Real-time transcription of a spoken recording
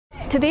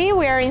Today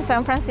we are in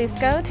San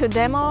Francisco to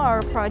demo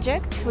our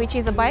project, which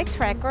is a bike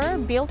tracker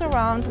built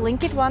around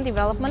Linkit One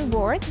development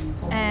board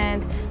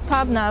and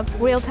PubNub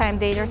real-time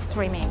data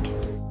streaming.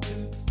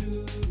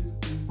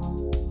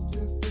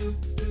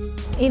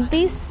 In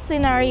this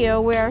scenario,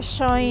 we are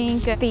showing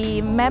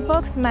the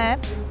Mapbox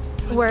map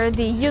where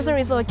the user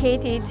is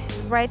located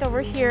right over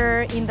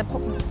here in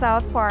the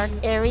South Park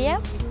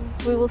area.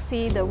 We will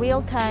see the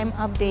real-time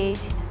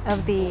update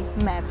of the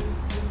map.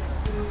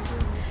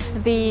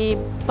 The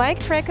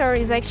bike tracker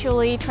is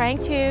actually trying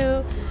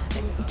to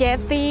get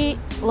the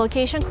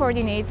location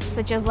coordinates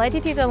such as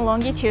latitude and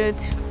longitude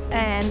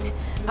and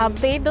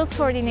update those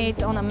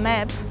coordinates on a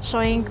map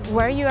showing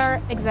where you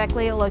are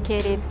exactly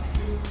located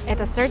at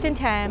a certain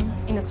time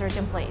in a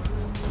certain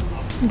place.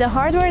 The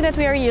hardware that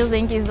we are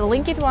using is the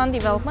Linkit One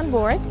development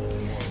board.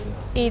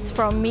 It's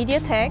from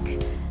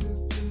MediaTek.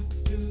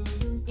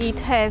 It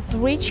has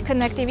rich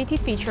connectivity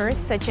features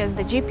such as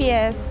the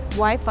GPS,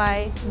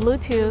 Wi-Fi,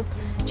 Bluetooth,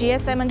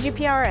 GSM and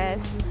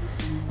GPRS,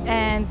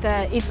 and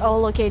it's all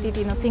located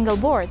in a single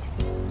board.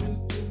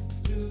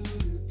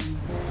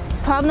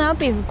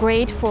 PubNub is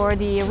great for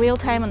the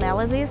real-time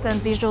analysis and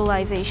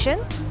visualization.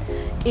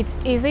 It's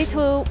easy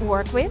to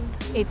work with,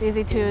 it's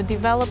easy to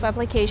develop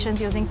applications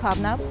using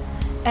PubNub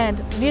and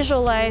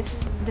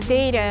visualize the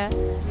data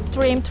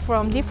streamed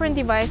from different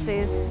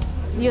devices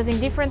using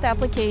different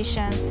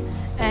applications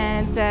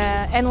and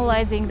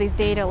analyzing this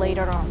data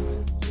later on.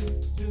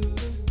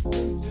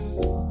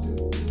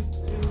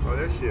 Oh,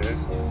 there she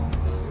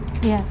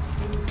is. Yes.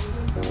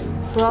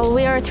 Well,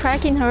 we are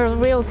tracking her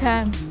real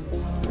time.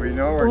 We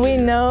know where We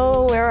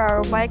know where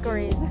our biker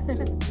is.